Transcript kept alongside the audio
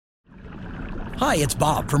Hi, it's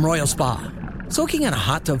Bob from Royal Spa. Soaking in a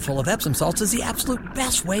hot tub full of Epsom salts is the absolute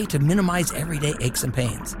best way to minimize everyday aches and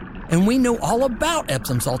pains. And we know all about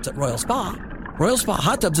Epsom salts at Royal Spa. Royal Spa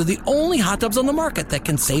hot tubs are the only hot tubs on the market that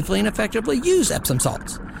can safely and effectively use Epsom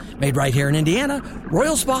salts. Made right here in Indiana,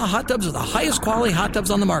 Royal Spa hot tubs are the highest quality hot tubs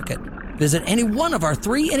on the market. Visit any one of our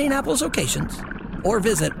 3 Indianapolis locations or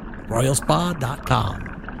visit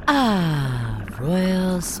royalspa.com. Ah,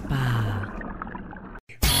 Royal Spa.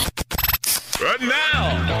 And now,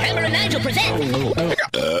 Hammer and Nigel present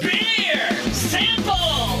Beer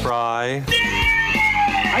Sample! Fry.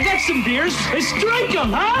 I got some beers. Let's drink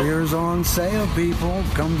them, huh? Beer's on sale, people.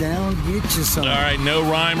 Come down, get you some. All right, no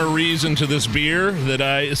rhyme or reason to this beer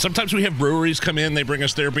sometimes we have breweries come in, they bring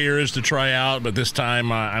us their beers to try out, but this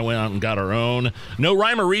time I went out and got our own. No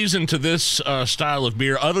rhyme or reason to this style of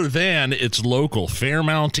beer other than it's local,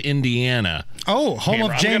 Fairmount, Indiana. Oh, home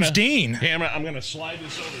Hammer, of James Dean. Hammer, I'm going to slide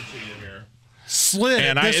this over to you here. Slid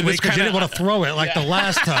it this week because you didn't want to throw it like the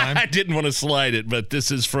last time. I didn't want to slide it, but this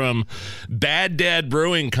is from Bad Dad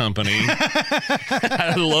Brewing Company.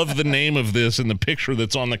 I love the name of this and the picture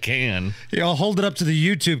that's on the can. Yeah, I'll hold it up to the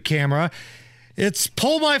YouTube camera. It's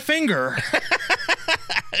Pull My Finger.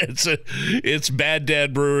 It's Bad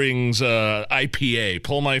Dad Brewing's IPA.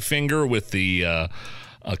 Pull My Finger with the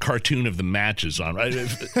a cartoon of the matches on.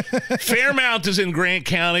 Fairmount is in Grant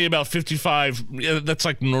County, about 55. That's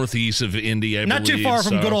like northeast of Indy, I Not believe. too far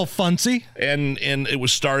from good old Funcy. And it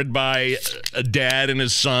was started by a dad and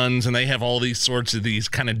his sons, and they have all these sorts of these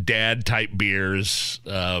kind of dad-type beers.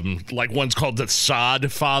 Like one's called the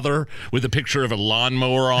Sod Father with a picture of a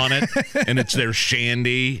lawnmower on it, and it's their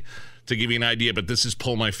shandy. To give you an idea, but this is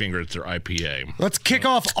Pull My Finger. It's their IPA. Let's kick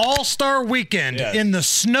off All-Star Weekend in the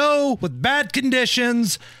snow with bad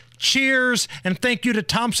conditions. Cheers, and thank you to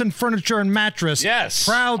Thompson Furniture and Mattress. Yes,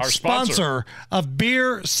 proud our sponsor of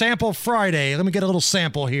Beer Sample Friday. Let me get a little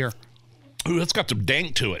sample here. Ooh, that's got some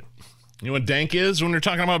dank to it. You know what dank is when you're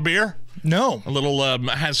talking about beer? No. A little,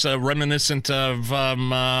 has a reminiscent of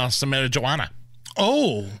some marijuana.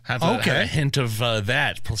 Oh, have a hint of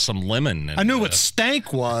that, plus some lemon. And, I knew what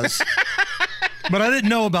stank was, but I didn't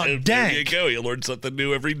know about dank. There you go. You learn something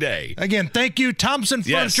new every day. Again, thank you, Thompson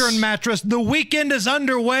Furniture and Mattress. The weekend is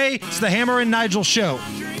underway. It's the Hammer and Nigel Show.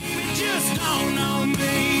 Just don't know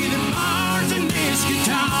me, the bars and this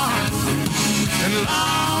guitar, and